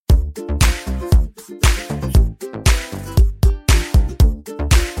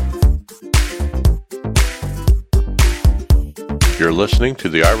You're listening to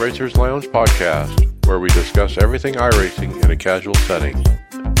the iRacers Lounge podcast, where we discuss everything iRacing in a casual setting.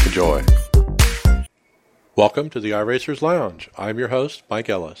 Enjoy. Welcome to the iRacers Lounge. I'm your host,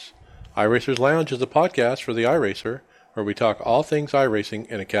 Mike Ellis. iRacers Lounge is a podcast for the iRacer, where we talk all things iRacing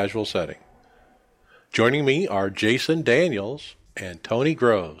in a casual setting. Joining me are Jason Daniels and Tony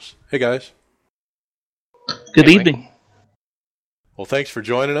Groves. Hey, guys. Good evening. Well, thanks for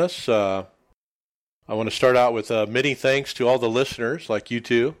joining us. I want to start out with many thanks to all the listeners, like you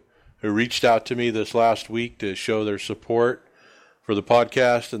two, who reached out to me this last week to show their support for the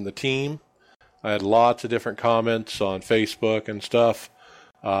podcast and the team. I had lots of different comments on Facebook and stuff,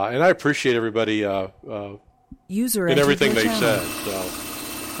 and I appreciate everybody and everything they said.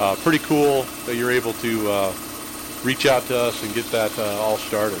 So, pretty cool that you're able to reach out to us and get that all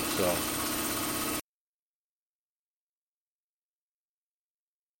started. So.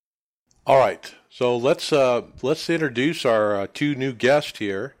 All right, so let's introduce our two new guests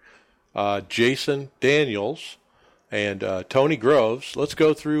here, Jason Daniels and Tony Groves. Let's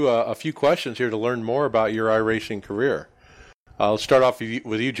go through a few questions here to learn more about your iRacing career. Let's start off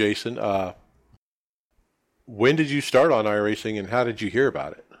with you, Jason. When did you start on iRacing, and how did you hear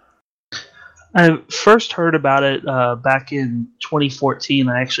about it? I first heard about it back in 2014.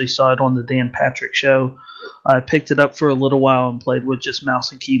 I actually saw it on the Dan Patrick Show. I picked it up for a little while and played with just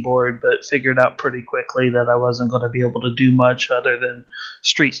mouse and keyboard, but figured out pretty quickly that I wasn't going to be able to do much other than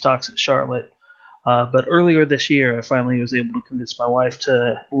street stocks at Charlotte. But earlier this year, I finally was able to convince my wife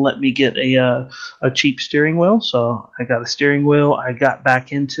to let me get a cheap steering wheel. So I got a steering wheel. I got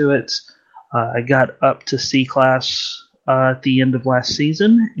back into it. I got up to C class at the end of last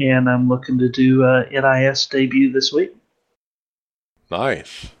season, and I'm looking to do NIS debut this week.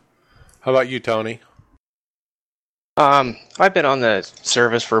 Nice. How about you, Tony? I've been on the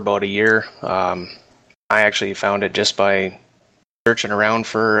service for about a year. I actually found it just by searching around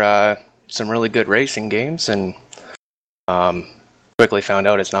for some really good racing games, and quickly found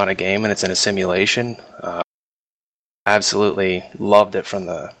out it's not a game and it's in a simulation. Absolutely loved it from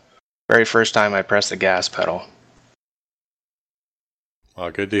the very first time I pressed the gas pedal. Well,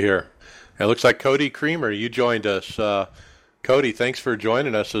 good to hear. It looks like Cody Creamer, you joined us. Cody, thanks for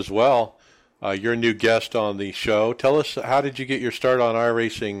joining us as well. You're a new guest on the show. Tell us, how did you get your start on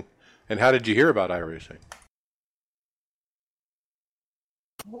iRacing, and how did you hear about iRacing?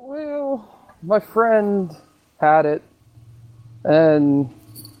 Well, my friend had it, and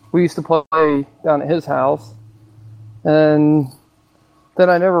we used to play down at his house, and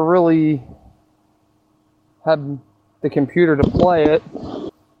then I never really had the computer to play it,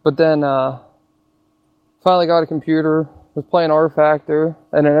 but then finally got a computer, was playing R Factor,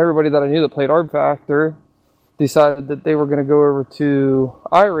 and then everybody that I knew that played R Factor decided that they were going to go over to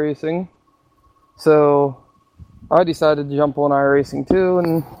iRacing, so I decided to jump on iRacing too,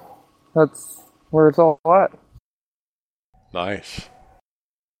 and that's where it's all at. Nice.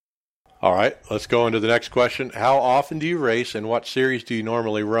 All right, let's go into the next question. How often do you race, and what series do you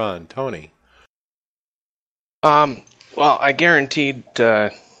normally run? Tony? Well, I guaranteed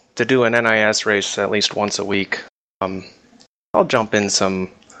to do an NIS race at least once a week. I'll jump in some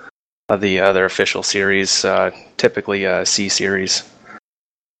of the other official series, typically C series,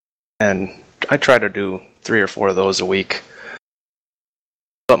 and I try to do 3 or 4 of those a week.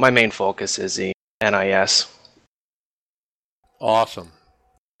 But my main focus is the NIS. Awesome.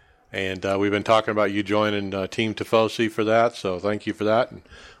 And we've been talking about you joining Team Tifosi for that, so thank you for that. And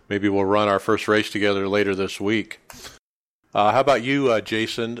maybe we'll run our first race together later this week. How about you,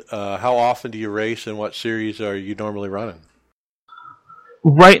 Jason? How often do you race, and what series are you normally running?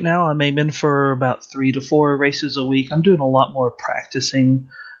 Right now, I'm aiming for about 3 to 4 races a week. I'm doing a lot more practicing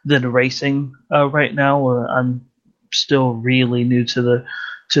than racing right now. I'm still really new to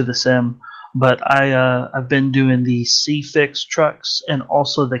the sim, but I've been doing the C-Fix trucks and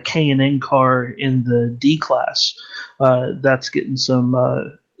also the K&N car in the D class. That's getting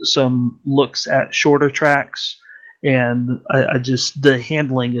some looks at shorter tracks. And I just, the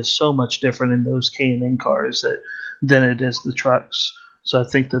handling is so much different in those K&N cars than it is the trucks. So I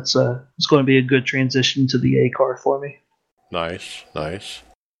think that's it's going to be a good transition to the A car for me. Nice, nice.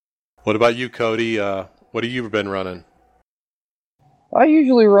 What about you, Cody? What have you been running? I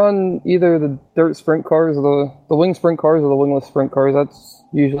usually run either the dirt sprint cars, or the wing sprint cars, or the wingless sprint cars. That's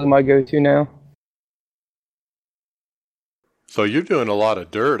usually my go-to now. So you're doing a lot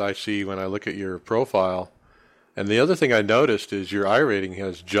of dirt, I see, when I look at your profile. And the other thing I noticed is your iRating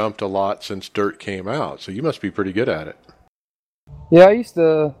has jumped a lot since dirt came out, so you must be pretty good at it. Yeah, I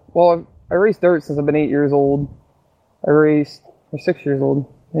raced dirt since I've been 8 years old. Or 6 years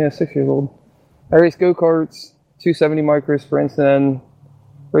old. Yeah, 6 years old. I raced go-karts 270 micro sprints and then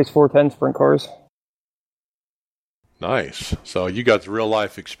race 410 sprint cars. Nice. So you got the real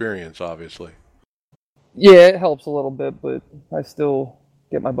life experience, obviously. Yeah, it helps a little bit, but I still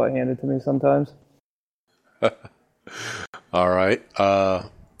get my butt handed to me sometimes. All right.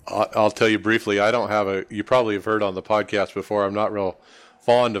 I'll tell you briefly, I don't have you probably have heard on the podcast before, I'm not real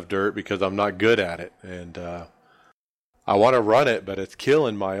fond of dirt because I'm not good at it. And I want to run it, but it's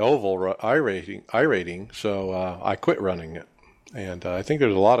killing my oval iRating, so I quit running it. And I think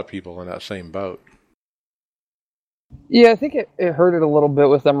there's a lot of people in that same boat. Yeah, I think it hurt it a little bit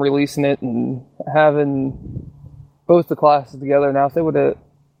with them releasing it and having both the classes together. Now, if they would have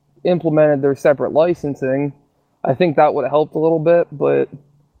implemented their separate licensing, I think that would have helped a little bit, but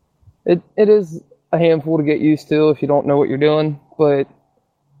it is a handful to get used to if you don't know what you're doing. But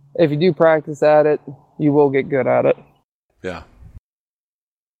if you do practice at it, you will get good at it. Yeah.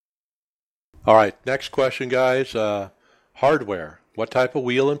 All right, next question, guys. Hardware. What type of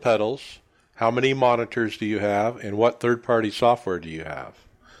wheel and pedals? How many monitors do you have? And what third-party software do you have?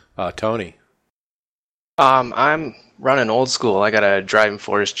 Tony. I'm running old school. I got a Driving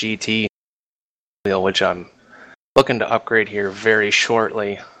Force GT wheel, which I'm looking to upgrade here very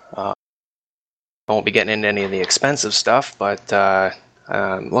shortly. I won't be getting into any of the expensive stuff, but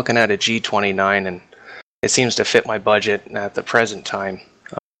I'm looking at a G29, and it seems to fit my budget at the present time.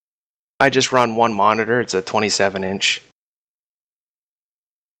 I just run one monitor. It's a 27-inch.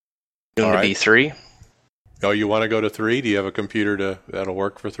 Soon to be 3. Oh, you want to go to 3? Do you have a computer that'll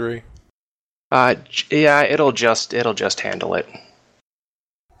work for 3? Yeah, it'll just handle it.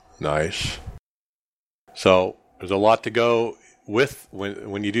 Nice. So there's a lot to go with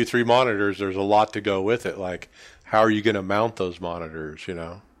when you do 3 monitors. There's a lot to go with it. Like, how are you going to mount those monitors? You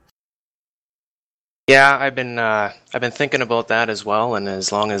know. Yeah, I've been thinking about that as well, and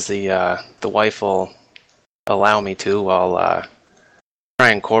as long as the wife will allow me to, I'll try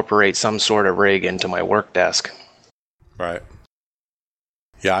and incorporate some sort of rig into my work desk. Right.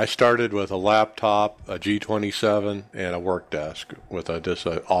 Yeah, I started with a laptop, a G27, and a work desk with just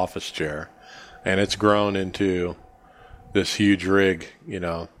an office chair, and it's grown into this huge rig,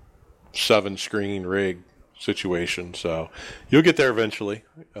 7-screen rig situation. So you'll get there eventually.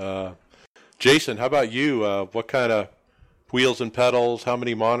 Jason, how about you? What kind of wheels and pedals, how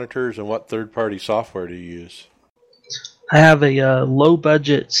many monitors, and what third-party software do you use? I have a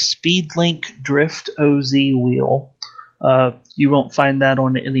low-budget SpeedLink Drift OZ wheel. You won't find that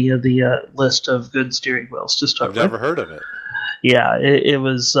on any of the list of good steering wheels to start I've never heard of it. Yeah, it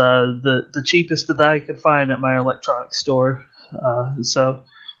was the cheapest that I could find at my electronics store.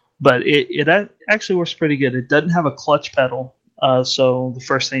 But it actually works pretty good. It doesn't have a clutch pedal, so the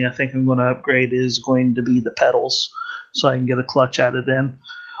first thing I think I'm going to upgrade is going to be the pedals, so I can get a clutch added in.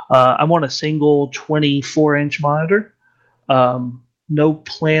 I'm on a single 24-inch monitor. No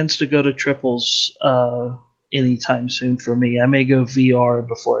plans to go to triples anytime soon for me. I may go VR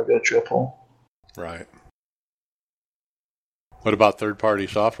before I go triple. Right. What about third-party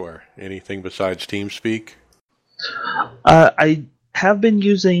software? Anything besides TeamSpeak? I have been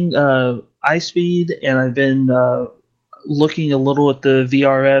using iSpeed, and I've been looking a little at the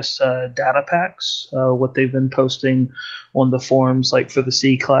VRS data packs, what they've been posting on the forums, like for the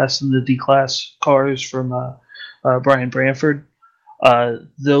C-Class and the D-Class cars from Brian Branford.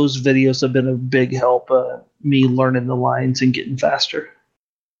 Those videos have been a big help, me learning the lines and getting faster.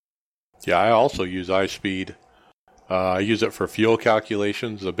 Yeah, I also use iSpeed. I use it for fuel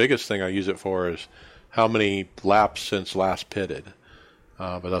calculations. The biggest thing I use it for is how many laps since last pitted.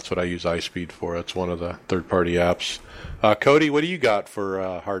 But that's what I use iSpeed for. It's one of the third-party apps. Cody, what do you got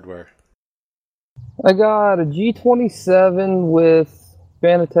for hardware? I got a G27 with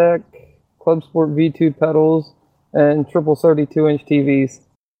Fanatec Club Sport V2 pedals and triple 32-inch TVs.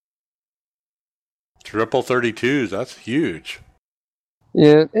 Triple 32s, that's huge.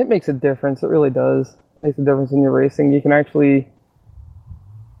 Yeah, it makes a difference. It really does. It makes a difference in your racing. You can actually,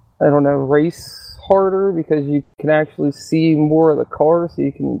 race harder because you can actually see more of the car, so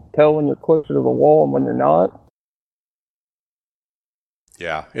you can tell when you're closer to the wall and when you're not.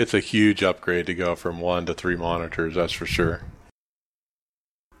 Yeah, it's a huge upgrade to go from 1 to 3 monitors, that's for sure.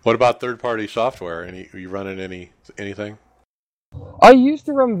 What about third-party software? Are you running anything? I used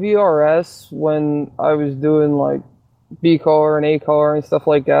to run VRS when I was doing like B-car and A-car and stuff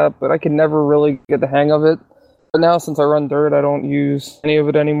like that, but I could never really get the hang of it. But now since I run dirt, I don't use any of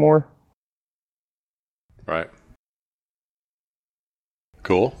it anymore. Right.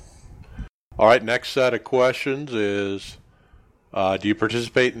 Cool. All right, next set of questions is, do you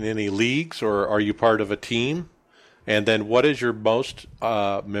participate in any leagues or are you part of a team? And then what is your most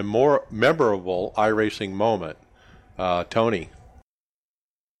memorable iRacing moment? Tony?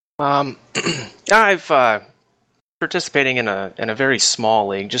 I've participating in a very small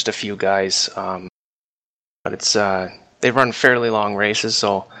league, just a few guys, but it's they run fairly long races,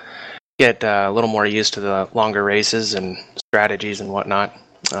 so get a little more used to the longer races and strategies and whatnot.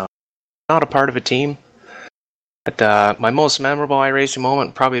 Not a part of a team, but my most memorable iRacing moment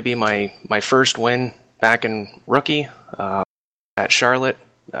would probably be my first win back in rookie at Charlotte.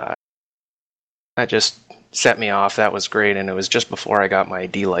 That just set me off. That was great, and it was just before I got my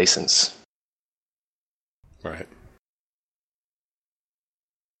D license. Right.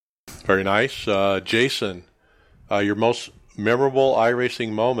 Very nice. Jason, your most memorable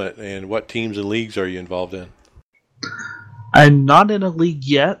iRacing moment, and what teams and leagues are you involved in? I'm not in a league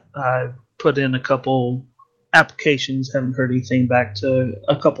yet. I've put in a couple applications, haven't heard anything back to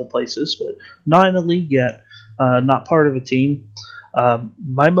a couple places, but not in a league yet. Not part of a team.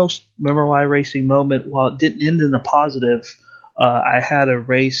 My most memorable iRacing moment, while it didn't end in a positive, I had a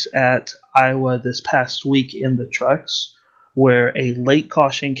race at Iowa this past week in the trucks where a late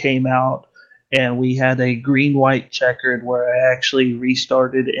caution came out and we had a green-white checkered where I actually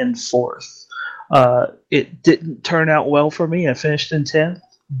restarted in fourth. It didn't turn out well for me. I finished in 10th,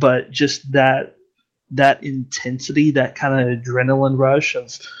 but just that intensity, that kind of adrenaline rush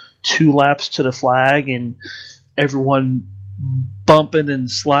of 2 laps to the flag and everyone bumping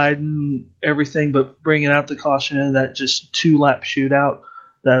and sliding, everything but bringing out the caution, and that just 2-lap shootout,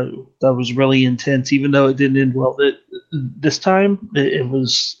 that was really intense. Even though it didn't end well this time, it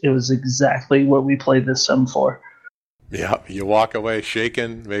was exactly what we played this sim for. Yeah, you walk away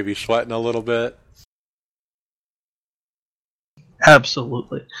shaking, maybe sweating a little bit.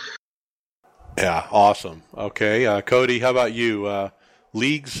 Absolutely. Yeah, awesome. Okay, Cody, how about you?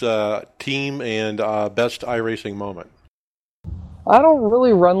 Leagues, team, and best iRacing moment. I don't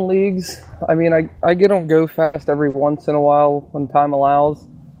really run leagues. I mean, I get on Go Fast every once in a while when time allows.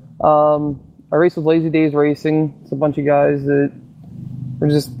 I race with Lazy Days Racing. It's a bunch of guys that are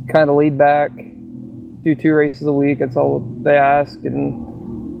just kind of laid back, do 2 races a week. That's all they ask,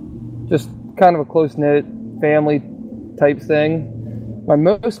 and just kind of a close-knit family type thing. My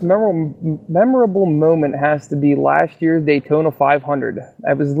most memorable moment has to be last year's Daytona 500.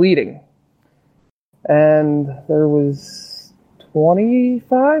 I was leading, and there was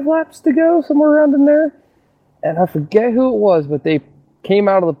 25 laps to go, somewhere around in there. And I forget who it was, but they came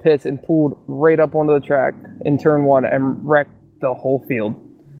out of the pits and pulled right up onto the track in turn 1 and wrecked the whole field.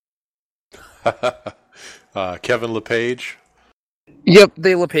 Kevin LePage? Yep,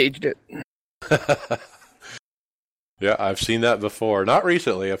 they LePaged it. Yeah, I've seen that before. Not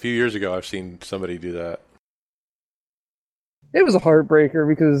recently. A few years ago, I've seen somebody do that. It was a heartbreaker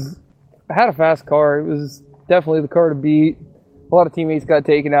because I had a fast car. It was definitely the car to beat. A lot of teammates got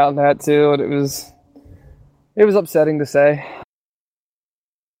taken out in that too, and it was upsetting to say.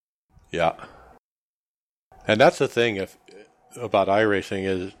 Yeah. And that's the thing about iRacing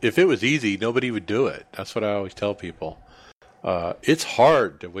is if it was easy, nobody would do it. That's what I always tell people. It's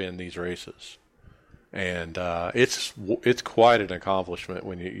hard to win these races. And it's quite an accomplishment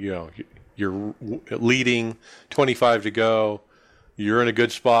when you're leading, 25 to go, you're in a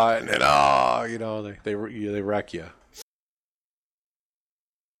good spot, and then they wreck you.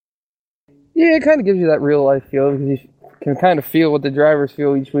 Yeah, it kind of gives you that real life feel because you can kind of feel what the drivers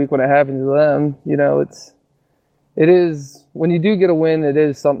feel each week when it happens to them. It is when you do get a win, it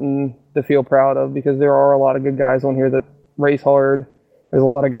is something to feel proud of because there are a lot of good guys on here that race hard. There's a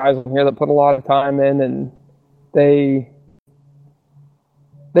lot of guys on here that put a lot of time in, and they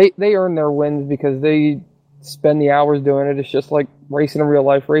earn their wins because they spend the hours doing it. It's just like racing in real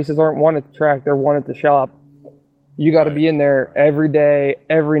life. Races aren't won at the track; they're won at the shop. You got to be in there every day,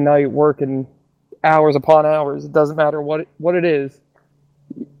 every night, working hours upon hours. It doesn't matter what it is.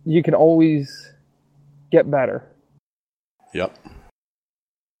 You can always get better. Yep.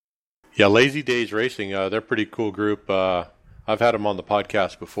 Yeah, Lazy Days Racing, they're a pretty cool group. I've had them on the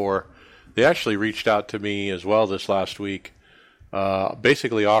podcast before. They actually reached out to me as well this last week,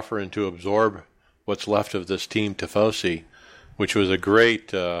 basically offering to absorb what's left of this team Tifosi, which was a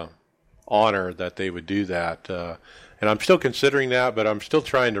great honor that they would do that. And I'm still considering that, but I'm still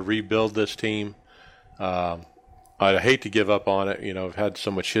trying to rebuild this team. I hate to give up on it. I've had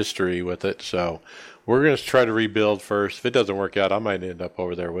so much history with it. So we're going to try to rebuild first. If it doesn't work out, I might end up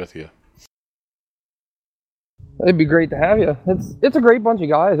over there with you. It'd be great to have you. It's a great bunch of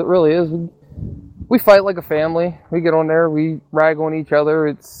guys. It really is. We fight like a family. We get on there. We rag on each other.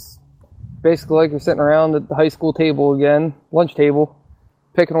 It's basically like we're sitting around at the high school table again, lunch table,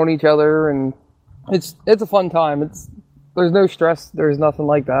 picking on each other, and it's a fun time. There's no stress. There's nothing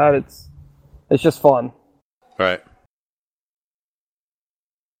like that. It's just fun. Right.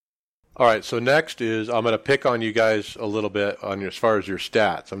 All right, so next is I'm going to pick on you guys a little bit on as far as your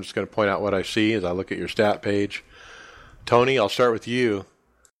stats. I'm just going to point out what I see as I look at your stat page. Tony, I'll start with you.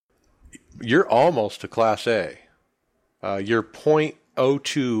 You're almost a Class A. You're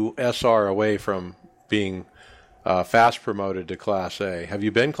 .02 SR away from being fast promoted to Class A. Have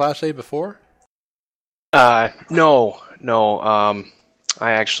you been Class A before? No. I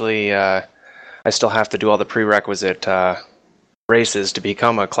actually, I still have to do all the prerequisite races to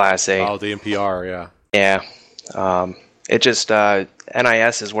become a Class A. Oh, the NPR, yeah. Yeah. It just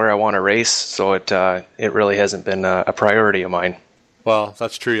NIS is where I want to race, so it really hasn't been a priority of mine. Well,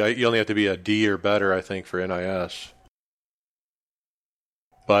 that's true. You only have to be a D or better, I think, for NIS.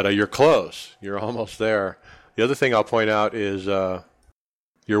 But you're close. You're almost there. The other thing I'll point out is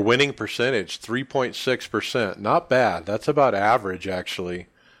your winning percentage, 3.6%. Not bad. That's about average, actually,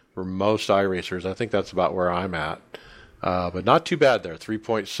 for most iRacers. I think that's about where I'm at. But not too bad there,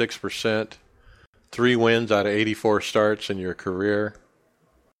 3.6%. 3 wins out of 84 starts in your career.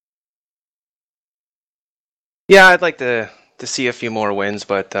 Yeah, I'd like to see a few more wins,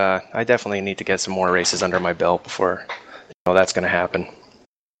 but I definitely need to get some more races under my belt before that's going to happen.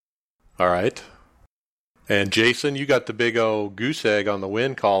 All right. And Jason, you got the big old goose egg on the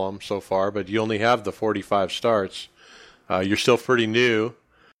win column so far, but you only have the 45 starts. You're still pretty new.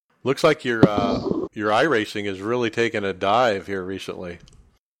 Looks like your iRacing has really taken a dive here recently.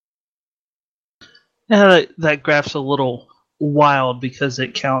 Yeah, that graph's a little wild because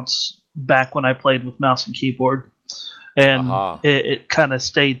it counts back when I played with mouse and keyboard. And it kind of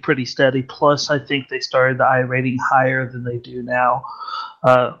stayed pretty steady. Plus, I think they started the iRating higher than they do now.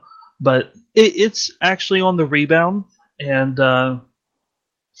 But it's actually on the rebound. And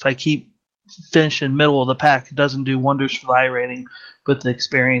if I keep finishing middle of the pack, it doesn't do wonders for the iRating. But the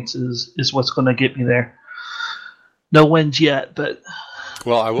experience is what's going to get me there. No wins yet, but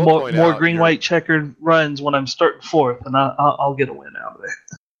well, I will point more out green-white checkered runs when I'm starting fourth, and I'll get a win out of it.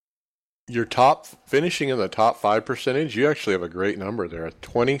 Your finishing in the top 5 percentage, you actually have a great number there,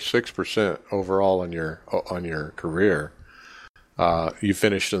 26% overall on your career. You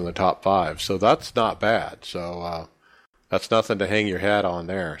finished in the top 5, so that's not bad. So that's nothing to hang your hat on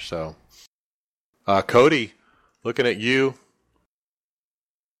there. So, Cody, looking at you,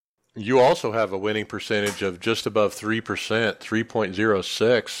 you also have a winning percentage of just above 3%,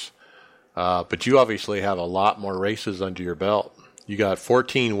 3.06. But you obviously have a lot more races under your belt. You got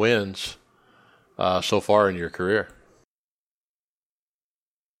 14 wins so far in your career.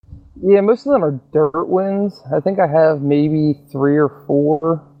 Yeah, most of them are dirt wins. I think I have maybe 3 or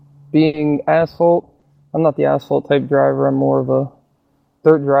 4 being asphalt. I'm not the asphalt type driver. I'm more of a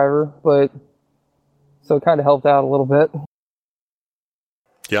dirt driver, but so it kind of helped out a little bit.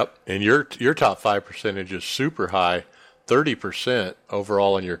 Yep, and your top 5 percentage is super high, 30%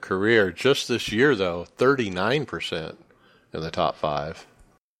 overall in your career. Just this year, though, 39% in the top 5.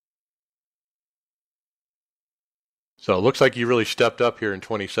 So it looks like you really stepped up here in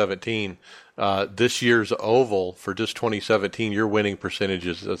 2017. This year's oval for just 2017, your winning percentage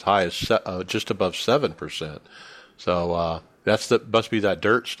is as high as just above 7%. So must be that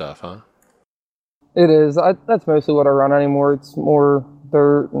dirt stuff, huh? It is. That's mostly what I run anymore. It's more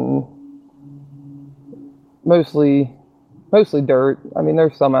dirt and mostly dirt. I mean,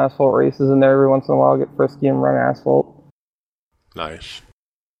 there's some asphalt races in there. Every once in a while, I'll get frisky and run asphalt. Nice.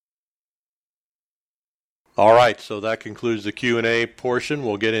 All right, so that concludes the Q&A portion.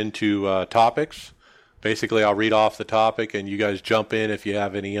 We'll get into topics. Basically, I'll read off the topic, and you guys jump in if you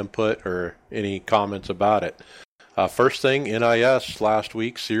have any input or any comments about it. First thing, NIS last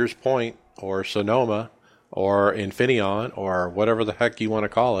week, Sears Point or Sonoma or Infineon or whatever the heck you want to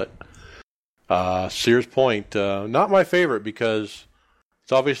call it. Sears Point, not my favorite because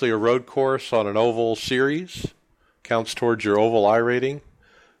it's obviously a road course on an oval series. Counts towards your oval iRating.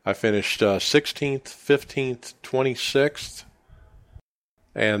 I finished 16th, 15th, 26th.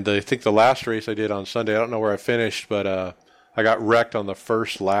 And I think the last race I did on Sunday, I don't know where I finished, but I got wrecked on the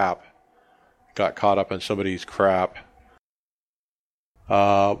first lap. Got caught up in somebody's crap.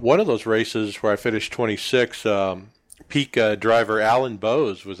 One of those races where I finished 26th, peak driver Alan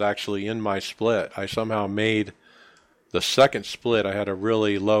Bowes was actually in my split. I somehow made the second split. I had a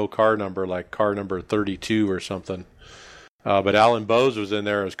really low car number, like car number 32 or something. But Alan Bowes was in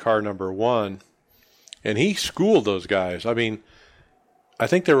there as car number 1, and he schooled those guys. I mean, I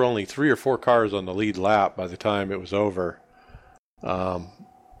think there were only 3 or 4 cars on the lead lap by the time it was over.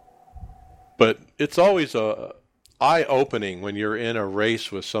 But it's always eye-opening when you're in a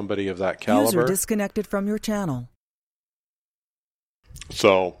race with somebody of that caliber. User disconnected from your channel.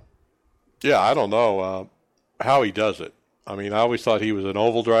 So, yeah, I don't know how he does it. I mean, I always thought he was an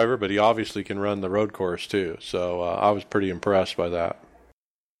oval driver, but he obviously can run the road course too. So I was pretty impressed by that.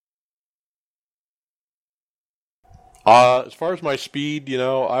 As far as my speed,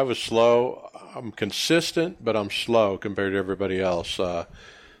 I was slow. I'm consistent, but I'm slow compared to everybody else.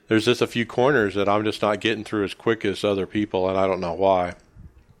 There's just a few corners that I'm just not getting through as quick as other people, and I don't know why.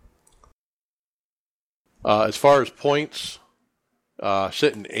 As far as points,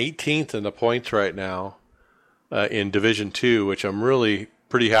 sitting 18th in the points right now in Division 2, which I'm really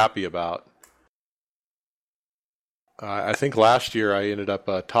pretty happy about. I think last year I ended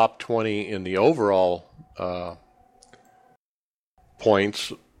up top 20 in the overall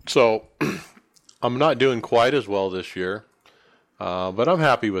points, so I'm not doing quite as well this year, but I'm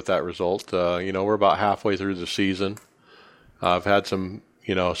happy with that result. We're about halfway through the season. I've had some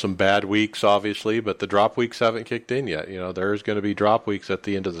bad weeks, obviously, but the drop weeks haven't kicked in yet. There's going to be drop weeks at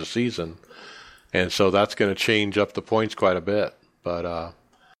the end of the season, and so that's going to change up the points quite a bit. But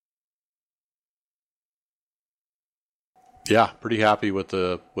yeah, pretty happy with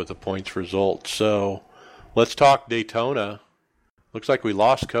the points result. So let's talk Daytona. Looks like we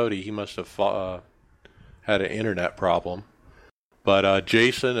lost Cody. He must have had an internet problem. But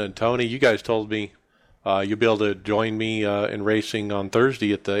Jason and Tony, you guys told me you'll be able to join me in racing on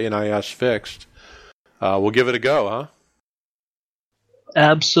Thursday at the NIS Fixed. We'll give it a go, huh?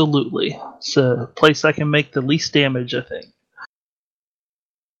 Absolutely. It's a place I can make the least damage, I think.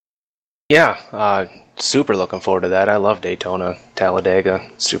 Yeah, super looking forward to that. I love Daytona,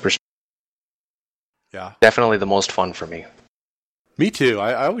 Talladega. Yeah. Definitely the most fun for me. Me too.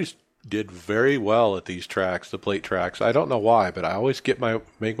 I always did very well at these tracks, the plate tracks. I don't know why, but I always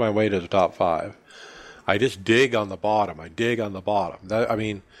make my way to the top 5. I just dig on the bottom.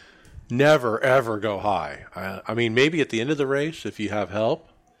 Never, ever go high. I mean, maybe at the end of the race if you have help,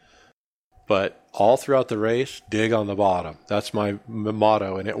 but all throughout the race, dig on the bottom. That's my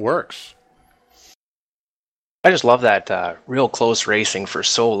motto, and it works. I just love that real close racing for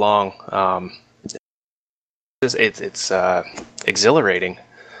so long. It's exhilarating.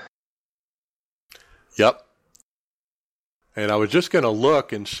 Yep. And I was just going to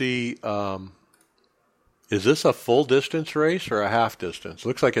look and see, is this a full distance race or a half distance?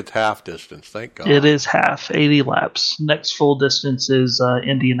 Looks like it's half distance, thank God. It is half, 80 laps. Next full distance is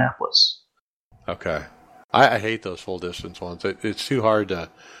Indianapolis. Okay. I hate those full distance ones. It's too hard to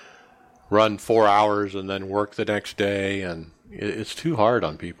run 4 hours and then work the next day, and it's too hard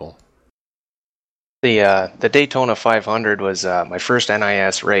on people. The Daytona 500 was my first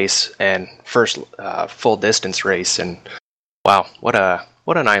NIS race and first full distance race, and wow, what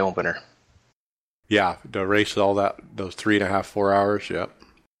an eye opener! Yeah, to race all those 3.5, 4 hours. Yep.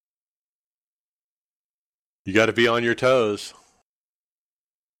 You got to be on your toes.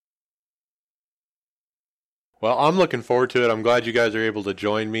 Well, I'm looking forward to it. I'm glad you guys are able to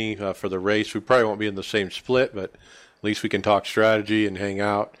join me for the race. We probably won't be in the same split, but at least we can talk strategy and hang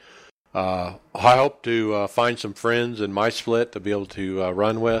out. I hope to find some friends in my split to be able to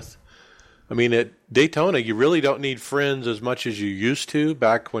run with. I mean, at Daytona, you really don't need friends as much as you used to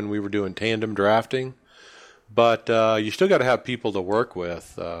back when we were doing tandem drafting, but you still got to have people to work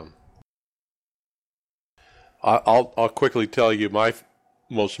with. I'll quickly tell you my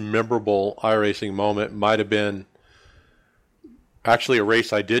most memorable iRacing moment might have been actually a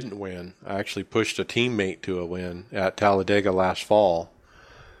race I didn't win. I actually pushed a teammate to a win at Talladega last fall.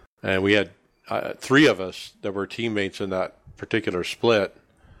 And we had 3 of us that were teammates in that particular split.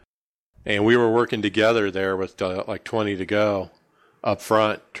 And we were working together there with like 20 to go up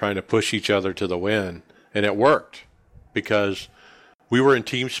front, trying to push each other to the win. And it worked because we were in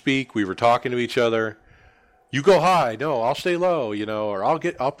team speak. We were talking to each other. You go high. No, I'll stay low, or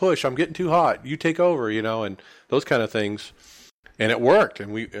I'll push. I'm getting too hot. You take over, and those kind of things. And it worked.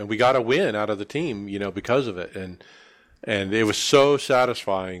 And we got a win out of the team, because of it. And it was so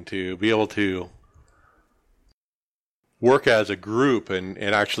satisfying to be able to work as a group and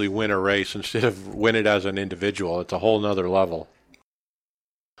actually win a race instead of win it as an individual. It's a whole nother level.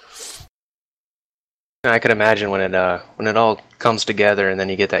 I could imagine when it all comes together and then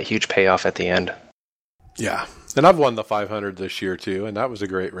you get that huge payoff at the end. Yeah, and I've won the 500 this year too, and that was a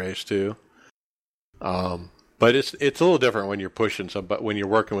great race too. But it's a little different when you're pushing when you're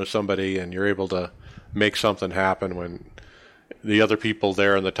working with somebody and you're able to make something happen when the other people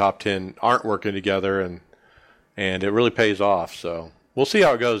there in the top 10 aren't working together, and it really pays off. So we'll see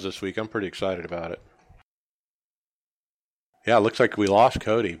how it goes this week. I'm pretty excited about it. Yeah, it looks like we lost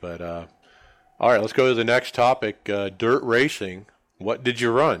Cody, but all right, let's go to the next topic, dirt racing. What did you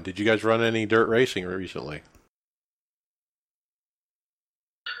run? Did you guys run any dirt racing recently?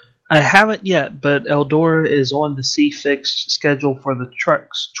 I haven't yet, but Eldora is on the C-Fix schedule for the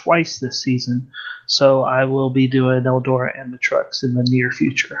trucks twice this season, so I will be doing Eldora and the trucks in the near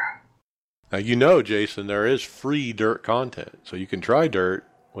future. Now, you know, Jason, there is free dirt content, so you can try dirt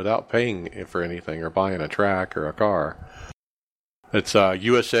without paying for anything or buying a track or a car. It's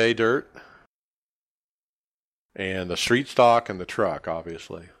USA dirt and the street stock and the truck,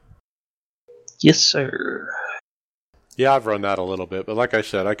 obviously. Yes, sir. Yeah, I've run that a little bit, but like I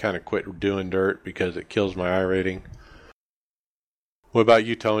said, I kind of quit doing dirt because it kills my iRating. What about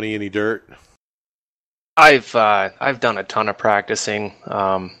you, Tony? Any dirt? I've done a ton of practicing.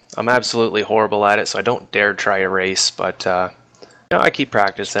 I'm absolutely horrible at it, so I don't dare try a race. But I keep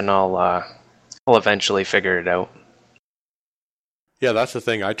practicing. I'll eventually figure it out. Yeah, that's the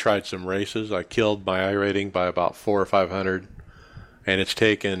thing. I tried some races. I killed my iRating by about 400 or 500, and it's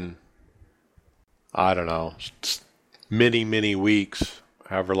taken, I don't know, many weeks,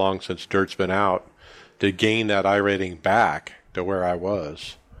 however long since dirt's been out, to gain that iRating back to where I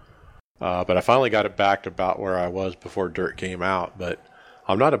was. But I finally got it back to about where I was before dirt came out. But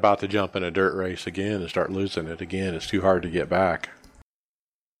I'm not about to jump in a dirt race again and start losing it again. It's too hard to get back.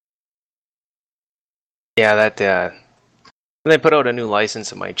 Yeah, that when they put out a new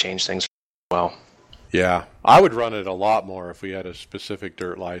license, it might change things well. Yeah, I would run it a lot more if we had a specific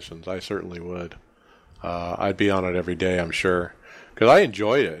dirt license. I certainly would. I'd be on it every day, I'm sure, because I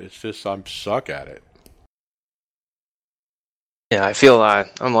enjoyed it. It's just I'm suck at it. Yeah, I feel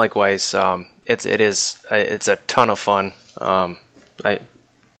I'm likewise. It's a ton of fun.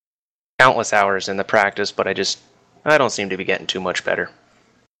 Countless hours in the practice, but I don't seem to be getting too much better.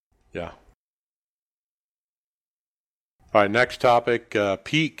 Yeah. All right, next topic,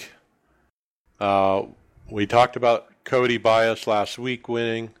 Peak. We talked about Cody Bias last week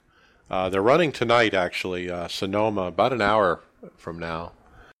winning. They're running tonight, actually, Sonoma, about an hour from now.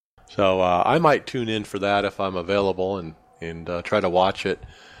 So I might tune in for that if I'm available and try to watch it.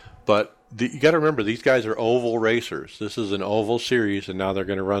 But you got to remember, these guys are oval racers. This is an oval series, and now they're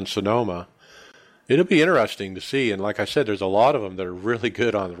going to run Sonoma. It'll be interesting to see. And like I said, there's a lot of them that are really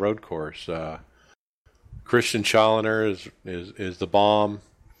good on the road course. Christian Challoner is the bomb.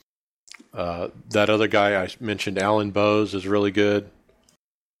 That other guy I mentioned, Alan Bowes, is really good.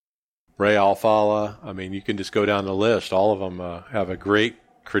 Ray Alfala. I mean, you can just go down the list. All of them have a great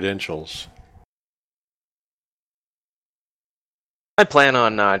credentials. I plan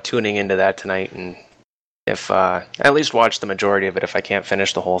on tuning into that tonight, and if at least watch the majority of it if I can't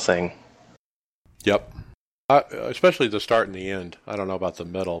finish the whole thing. Yep. Especially the start and the end. I don't know about the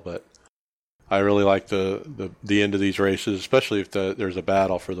middle, but I really like the end of these races, especially if there's a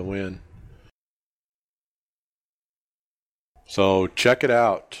battle for the win. So check it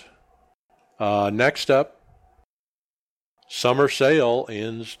out. Next up, summer sale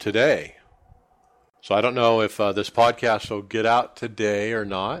ends today. So I don't know if this podcast will get out today or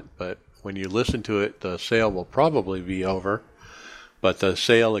not, but when you listen to it, the sale will probably be over. But the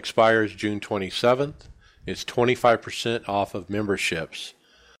sale expires June 27th. It's 25% off of memberships.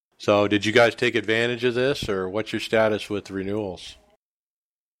 So did you guys take advantage of this, or what's your status with renewals?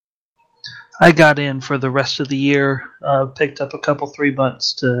 I got in for the rest of the year, picked up a couple 3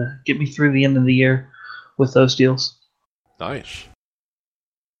 months to get me through the end of the year with those deals. Nice.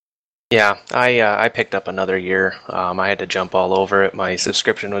 Yeah, I picked up another year. I had to jump all over it. My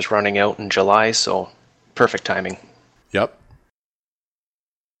subscription was running out in July, so perfect timing. Yep.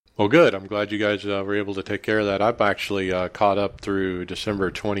 Well, good. I'm glad you guys were able to take care of that. I'm actually caught up through December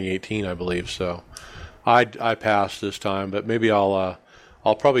 2018, I believe. So I passed this time, but maybe I'll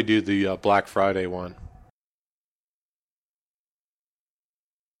probably do the Black Friday one.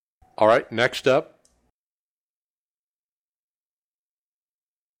 All right, next up,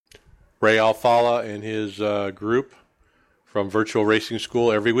 Ray Alfala and his group from Virtual Racing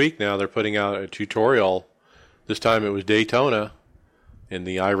School. Every week now they're putting out a tutorial. This time it was Daytona in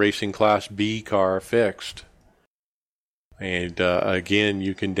the iRacing Class B car fixed. And again,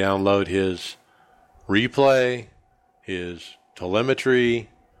 you can download his replay, his telemetry,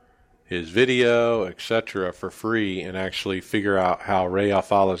 his video, etc. for free and actually figure out how Ray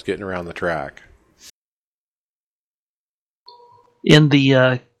Alfala is getting around the track. In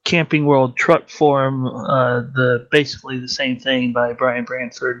the Camping World Truck Forum, basically the same thing by Brian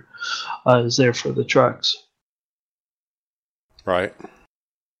Branford is there for the trucks. Right.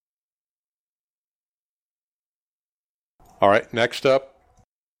 All right, next up,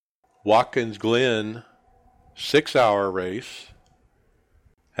 Watkins Glen 6-hour race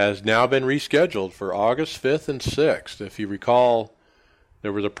has now been rescheduled for August 5th and 6th. If you recall,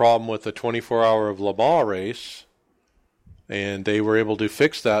 there was a problem with the 24-hour of Le Mans race, and they were able to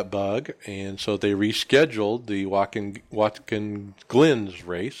fix that bug, and so they rescheduled the Watkins Glen's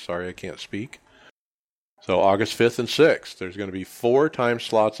race. Sorry, I can't speak. So August 5th and 6th, there's going to be 4 time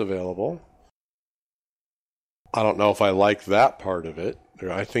slots available. I don't know if I like that part of it.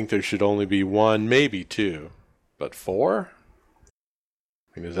 I think there should only be 1, maybe 2, but 4?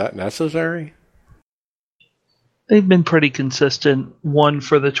 I mean, is that necessary? They've been pretty consistent. 1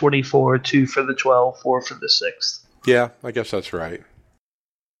 for the 24, 2 for the 12, 4 for the 6th. Yeah, I guess that's right.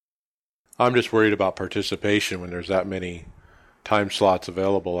 I'm just worried about participation when there's that many time slots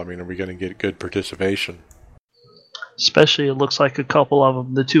available. I mean, are we going to get good participation? Especially, it looks like a couple of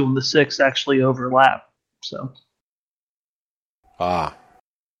them, the 2 and the 6, actually overlap. So.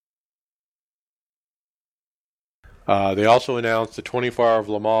 They also announced the 24 Hour of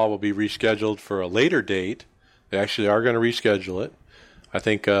Le Mans will be rescheduled for a later date. They actually are going to reschedule it. I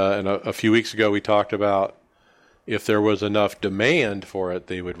think a few weeks ago we talked about if there was enough demand for it,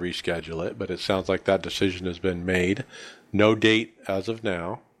 they would reschedule it, but it sounds like that decision has been made. No date as of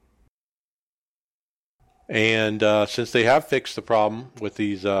now. And since they have fixed the problem with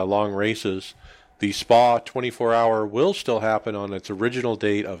these long races, the Spa 24-hour will still happen on its original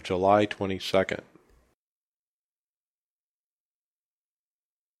date of July 22nd.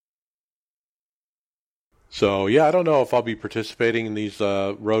 So, yeah, I don't know if I'll be participating in these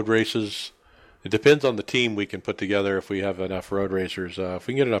road races. It depends on the team we can put together if we have enough road racers. If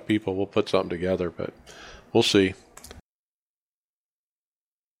we can get enough people, we'll put something together, but we'll see.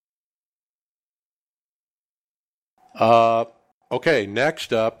 Okay,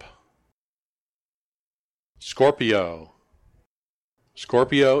 next up, Scorpio.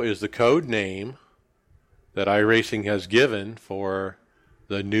 Scorpio is the code name that iRacing has given for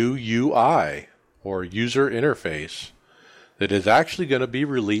the new UI, or user interface, that is actually going to be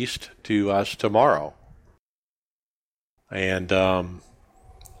released to us tomorrow. And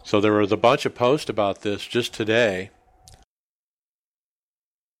so there was a bunch of posts about this just today.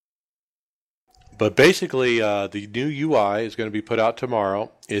 But basically, the new UI is going to be put out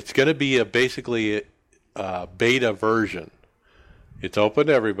tomorrow. It's going to be basically a beta version. It's open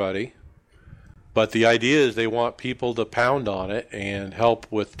to everybody. But the idea is they want people to pound on it and help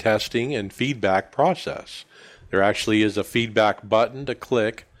with testing and feedback process. There actually is a feedback button to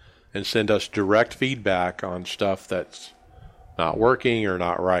click and send us direct feedback on stuff that's not working or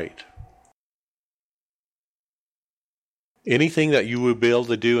not right. Anything that you would be able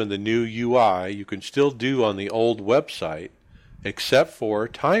to do in the new UI, you can still do on the old website, except for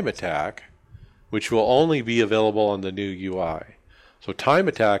Time Attack, which will only be available on the new UI. So Time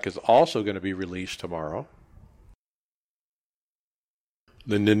Attack is also going to be released tomorrow.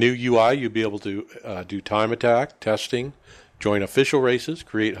 In the new UI, you'll be able to do Time Attack, testing, join official races,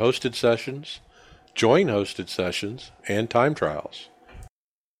 create hosted sessions, join hosted sessions, and time trials.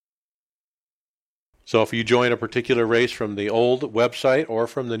 So if you join a particular race from the old website or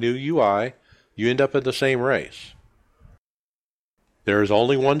from the new UI, you end up in the same race. There is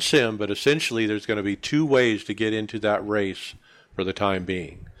only one sim, but essentially there's going to be 2 ways to get into that race for the time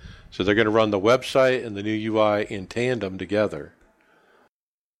being. So they're going to run the website and the new UI in tandem together.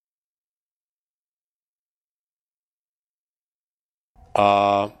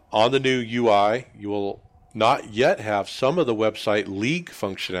 On the new UI, you will not yet have some of the website league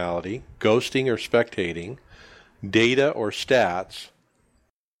functionality, ghosting or spectating, data or stats.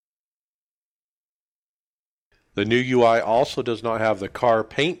 The new UI also does not have the car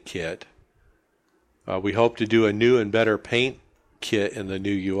paint kit. We hope to do a new and better paint kit in the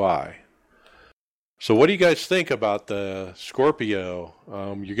new UI. So what do you guys think about the Scorpio?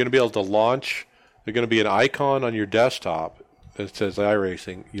 You're going to be able to launch. There's going to be an icon on your desktop that says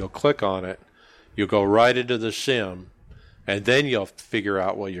iRacing. You'll click on it. You'll go right into the sim, and then you'll figure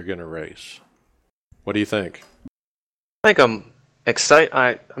out what you're going to race. What do you think? I think I'm excited.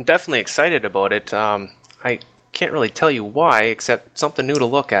 I'm definitely excited about it. I can't really tell you why, except something new to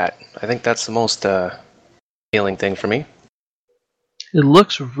look at. I think that's the most appealing thing for me. It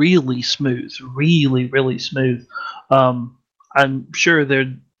looks really smooth, really, really smooth. I'm sure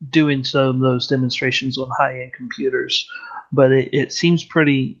they're doing some of those demonstrations on high-end computers, but it seems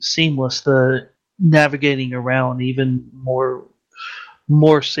pretty seamless. The navigating around even more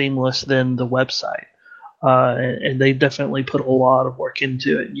seamless than the website, and they definitely put a lot of work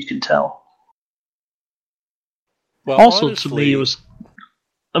into it. You can tell. Well, also, honestly, to me, it was.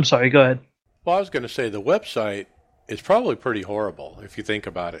 I'm sorry. Go ahead. Well, I was going to say the website is probably pretty horrible if you think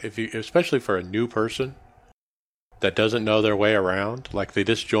about it. Especially for a new person that doesn't know their way around, like they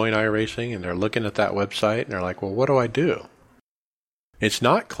just join iRacing and they're looking at that website and they're like, "Well, what do I do?" It's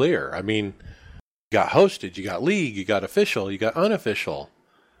not clear. I mean, You got hosted, you got league, you got official, you got unofficial.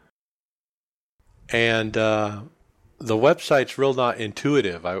 And the website's real not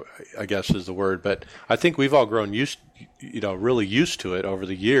intuitive, I guess is the word, but I think we've all grown really used to it over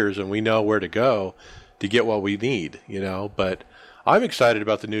the years, and we know where to go to get what we need, but I'm excited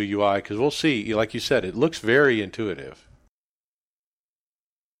about the new UI because we'll see, like you said, it looks very intuitive.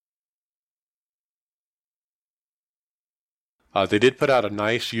 They did put out a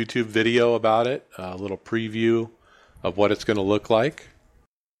nice YouTube video about it, a little preview of what it's going to look like.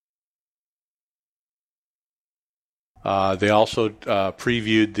 They also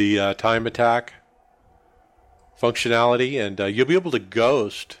previewed the time attack functionality, and you'll be able to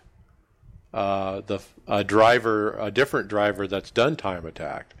ghost a different driver that's done time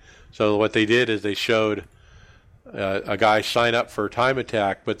attack. So what they did is they showed a guy sign up for time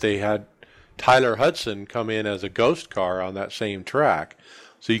attack, but they had Tyler Hudson come in as a ghost car on that same track.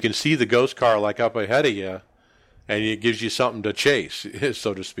 So you can see the ghost car like up ahead of you, and it gives you something to chase,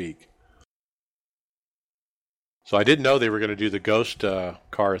 so to speak. So I didn't know they were going to do the ghost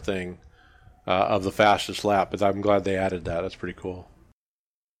car thing of the fastest lap, but I'm glad they added that. That's pretty cool.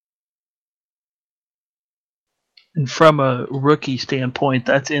 And from a rookie standpoint,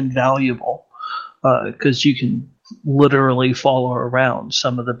 that's invaluable because you can literally follow around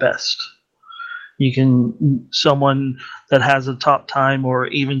some of the best. Someone that has a top time, or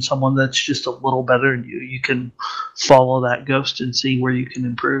even someone that's just a little better than you can follow that ghost and see where you can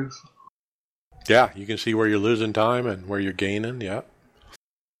improve. Yeah, you can see where you're losing time and where you're gaining, yeah.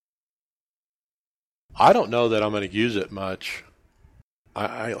 I don't know that I'm going to use it much.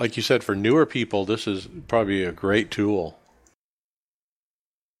 I like you said, for newer people, this is probably a great tool.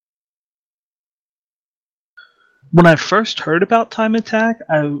 When I first heard about time attack,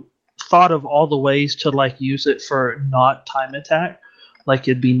 I thought of all the ways to use it for not time attack. Like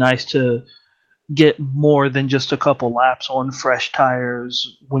it'd be nice to get more than just a couple laps on fresh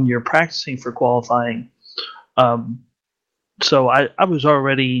tires when you're practicing for qualifying. So I was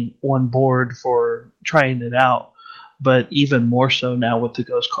already on board for trying it out, but even more so now with the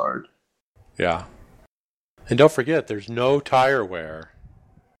Ghost card. Yeah. And don't forget, there's no tire wear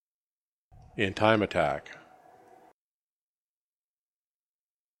in time attack.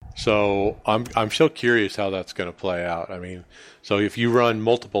 So I'm still curious how that's going to play out. I mean, so if you run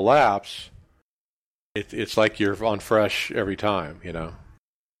multiple laps, it's like you're on fresh every time,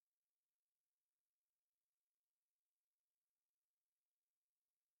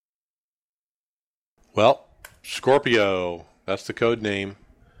 Well, Scorpio, that's the code name.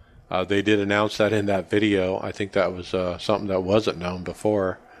 They did announce that in that video. I think that was something that wasn't known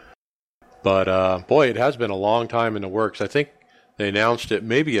before. But boy, it has been a long time in the works. I think they announced it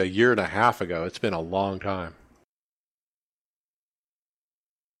maybe a year and a half ago. It's been a long time.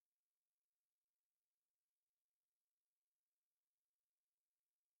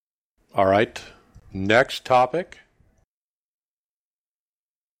 All right, next topic.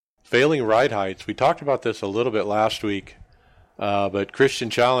 Failing ride heights. We talked about this a little bit last week, but Christian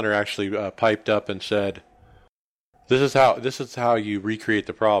Challoner actually piped up and said, this is how you recreate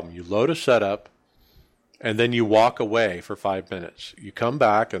the problem. You load a setup, and then you walk away for 5 minutes. You come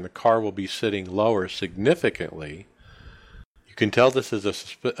back, and the car will be sitting lower significantly. You can tell this is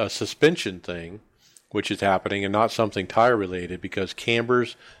a suspension thing, which is happening, and not something tire-related, because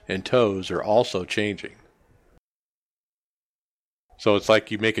cambers and toes are also changing. So it's like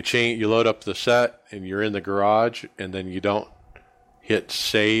you make a change, you load up the set, and you're in the garage, and then you don't hit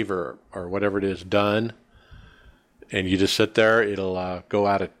save or whatever it is, done, and you just sit there. It'll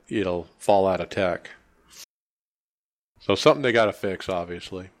fall out of tech. So something they got to fix,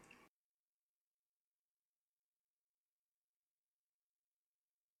 obviously.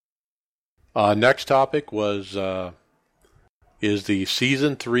 Next topic was is the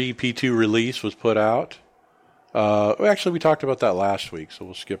Season 3 P2 release was put out. Actually, we talked about that last week, so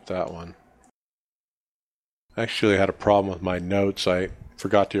we'll skip that one. Actually, I had a problem with my notes. I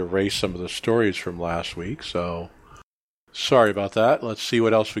forgot to erase some of the stories from last week, so sorry about that. Let's see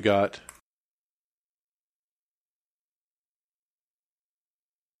what else we got.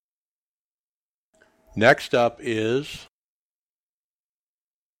 Next up is,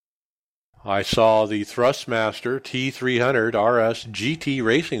 I saw the Thrustmaster T300 RS GT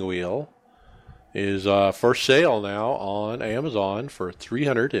racing wheel is for sale now on Amazon for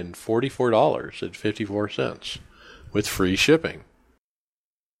 $344.54 with free shipping.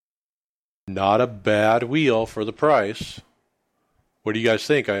 Not a bad wheel for the price. What do you guys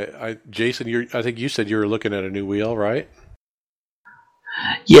think? Jason, I think you said you were looking at a new wheel, right?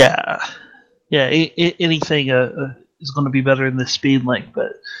 Yeah. Anything is going to be better than the speed link,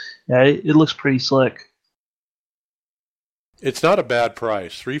 but Yeah, it looks pretty slick. It's not a bad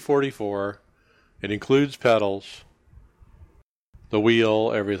price, $344. It includes pedals, the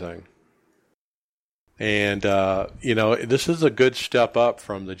wheel, everything. And, this is a good step up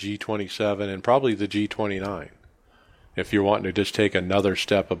from the G27 and probably the G29 if you're wanting to just take another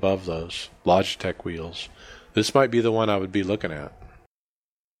step above those Logitech wheels. This might be the one I would be looking at.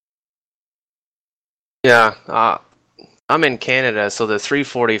 Yeah, I'm in Canada, so the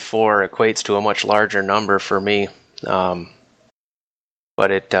 344 equates to a much larger number for me.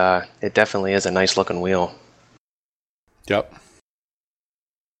 But it definitely is a nice looking wheel. Yep.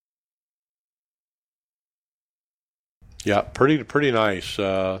 Yeah, pretty nice.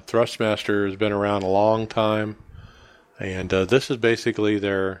 Thrustmaster has been around a long time, and this is basically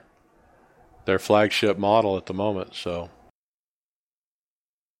their flagship model at the moment. So,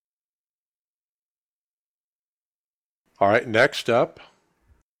 all right, next up,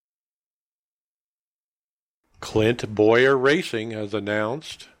 Clint Boyer Racing has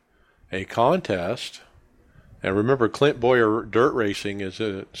announced a contest, and remember, Clint Boyer Dirt Racing is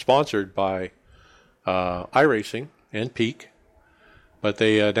sponsored by iRacing and Peak, but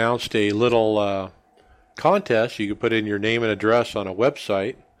they announced a little contest. You can put in your name and address on a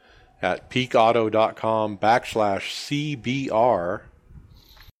website at peakauto.com/CBR.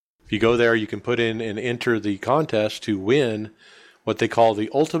 If you go there, you can put in and enter the contest to win what they call the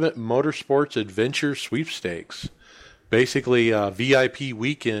Ultimate Motorsports Adventure Sweepstakes. Basically a VIP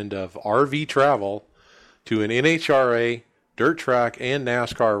weekend of RV travel to an NHRA, dirt track, and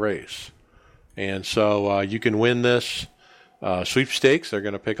NASCAR race. And so you can win this sweepstakes. They're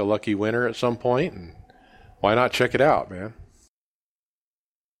going to pick a lucky winner at some point, and why not check it out, man?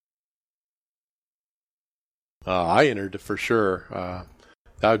 I entered for sure.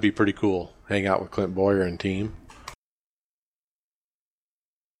 That would be pretty cool. Hang out with Clint Boyer and team.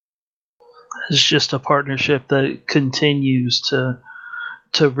 It's just a partnership that continues to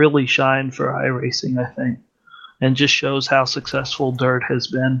really shine for iRacing, I think, and just shows how successful dirt has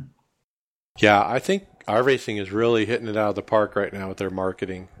been. Yeah, I think iRacing is really hitting it out of the park right now with their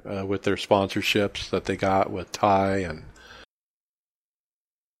marketing, with their sponsorships that they got with Ty. And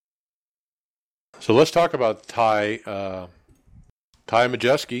so let's talk about Ty. Ty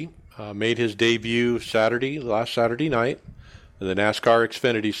Majeski made his debut last Saturday night, in the NASCAR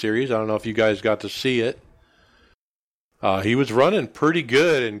Xfinity Series. I don't know if you guys got to see it. He was running pretty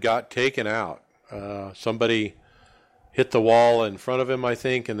good and got taken out. Somebody hit the wall in front of him, I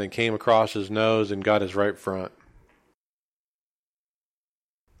think, and then came across his nose and got his right front.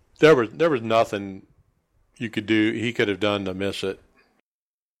 There was nothing he could have done to miss it.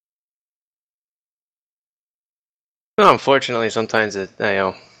 Well, unfortunately, sometimes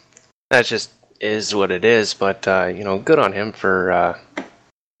that just is what it is. But good on him for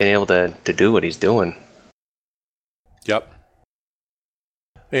being able to do what he's doing. Yep.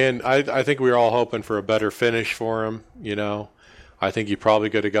 And I think we were all hoping for a better finish for him. I think he probably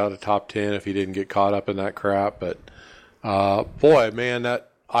could have got a top 10 if he didn't get caught up in that crap. But boy, man, that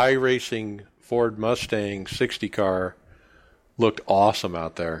iRacing Ford Mustang 60 car looked awesome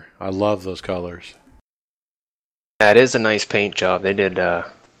out there. I love those colors. That is a nice paint job. They did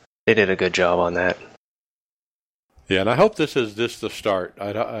a good job on that. Yeah, and I hope this is the start.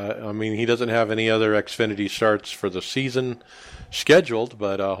 I mean, he doesn't have any other Xfinity starts for the season scheduled,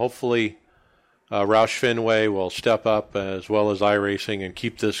 but hopefully Roush Fenway will step up as well as iRacing and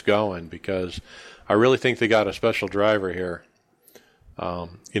keep this going, because I really think they got a special driver here.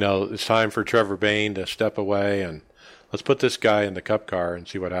 It's time for Trevor Bayne to step away, and let's put this guy in the Cup car and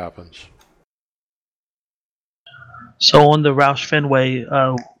see what happens. So on the Roush Fenway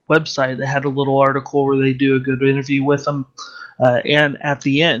website, they had a little article where they do a good interview with him. And at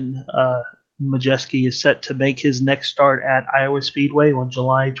the end, Majeski is set to make his next start at Iowa Speedway on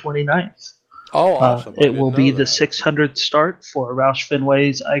July 29th. Oh, awesome. It will be the 600th start for Roush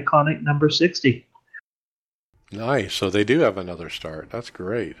Fenway's iconic number 60. Nice. So they do have another start. That's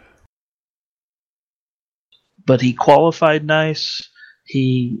great. But he qualified nice.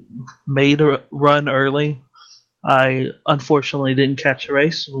 He made a run early. I unfortunately didn't catch the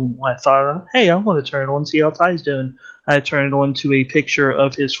race. I thought, hey, I'm going to turn it on and see how Ty's doing. I turned it on to a picture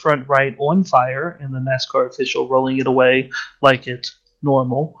of his front right on fire and the NASCAR official rolling it away like it's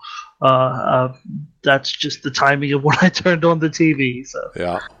normal. That's just the timing of when I turned on the TV.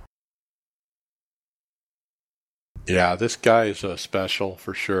 So Yeah, this guy is special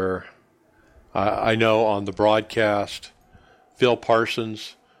for sure. I know on the broadcast, Phil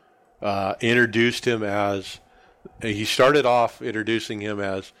Parsons introduced him as... He started off introducing him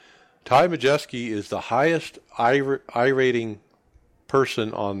as Ty Majeski is the highest I-rating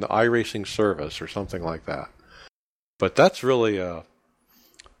person on the iRacing service or something like that. But that's really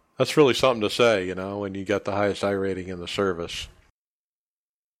something to say, you know, when you get the highest iRating in the service.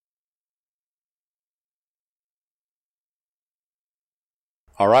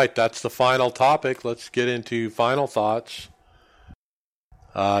 All right, that's the final topic. Let's get into final thoughts.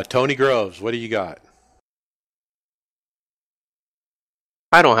 Tony Groves, what do you got?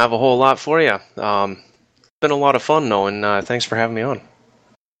 I don't have a whole lot for you. Been a lot of fun, though, and thanks for having me on.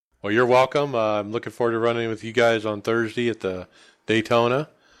 Well, you're welcome. I'm looking forward to running with you guys on Thursday at the Daytona,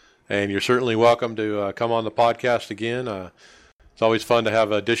 and you're certainly welcome to come on the podcast again. It's always fun to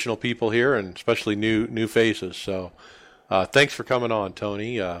have additional people here, and especially new faces. So thanks for coming on,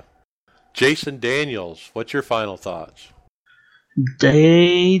 Tony. Jason Daniels, what's your final thoughts?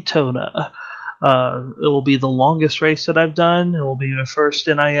 Daytona. It will be the longest race that I've done. It will be my first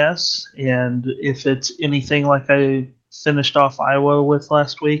NIS, and if it's anything like I finished off Iowa with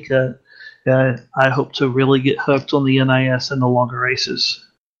last week, I hope to really get hooked on the NIS and the longer races.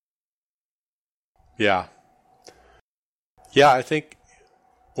 Yeah, I think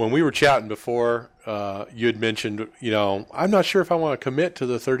when we were chatting before, you had mentioned, you know, I'm not sure if I want to commit to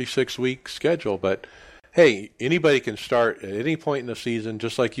the 36-week schedule, but hey, anybody can start at any point in the season,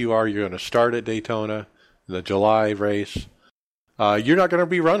 just like you are. You're going to start at Daytona, the July race. You're not going to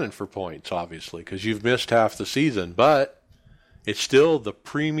be running for points, obviously, because you've missed half the season, but it's still the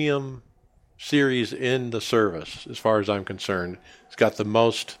premium series in the service, as far as I'm concerned. It's got the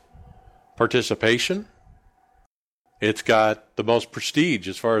most participation. It's got the most prestige,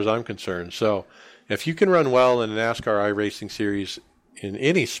 as far as I'm concerned. So if you can run well in the NASCAR iRacing series in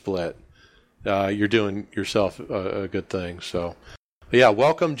any split, you're doing yourself a good thing. So, yeah,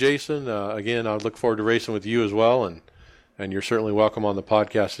 welcome, Jason. Again, I look forward to racing with you as well, and you're certainly welcome on the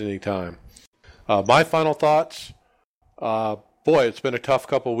podcast at any time. My final thoughts, boy, it's been a tough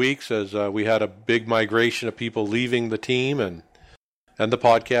couple weeks as we had a big migration of people leaving the team and the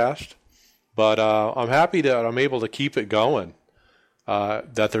podcast. But I'm happy that I'm able to keep it going,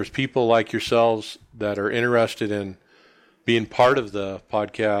 that there's people like yourselves that are interested in being part of the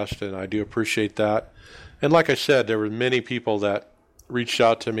podcast, and I do appreciate that. And like I said, there were many people that reached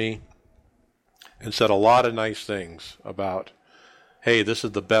out to me and said a lot of nice things about, hey, this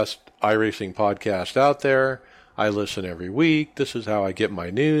is the best iRacing podcast out there. I listen every week. This is how I get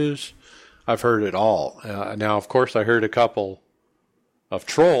my news. I've heard it all. Now, of course, I heard a couple of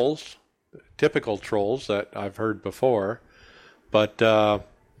trolls, typical trolls that I've heard before, but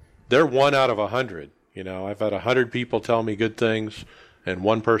they're 1 out of 100. You know, I've had 100 people tell me good things and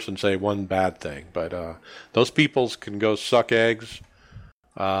one person say one bad thing. But those people can go suck eggs.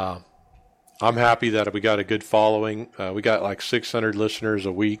 I'm happy that we got a good following. We got like 600 listeners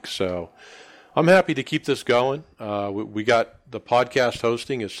a week. So I'm happy to keep this going. We got the podcast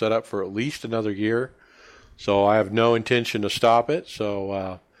hosting is set up for at least another year. So I have no intention to stop it.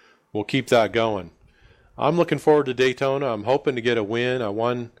 So we'll keep that going. I'm looking forward to Daytona. I'm hoping to get a win. I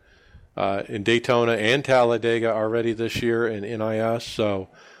won in Daytona and Talladega already this year in NIS, so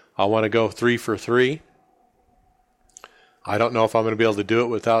I want to go 3 for 3. I don't know if I'm going to be able to do it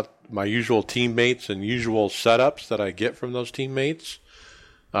without my usual teammates and usual setups that I get from those teammates,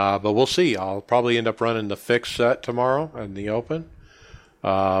 but we'll see. I'll probably end up running the fixed set tomorrow in the Open,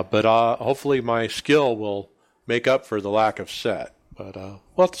 but hopefully my skill will make up for the lack of set, but we'll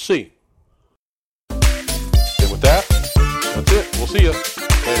have to see. And with that, that's it. We'll see you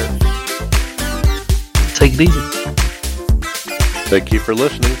later. Take it easy. Thank you for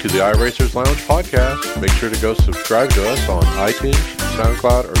listening to the iRacers Lounge podcast. Make sure to go subscribe to us on iTunes,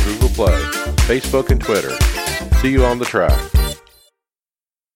 SoundCloud, or Google Play, Facebook, and Twitter. See you on the track.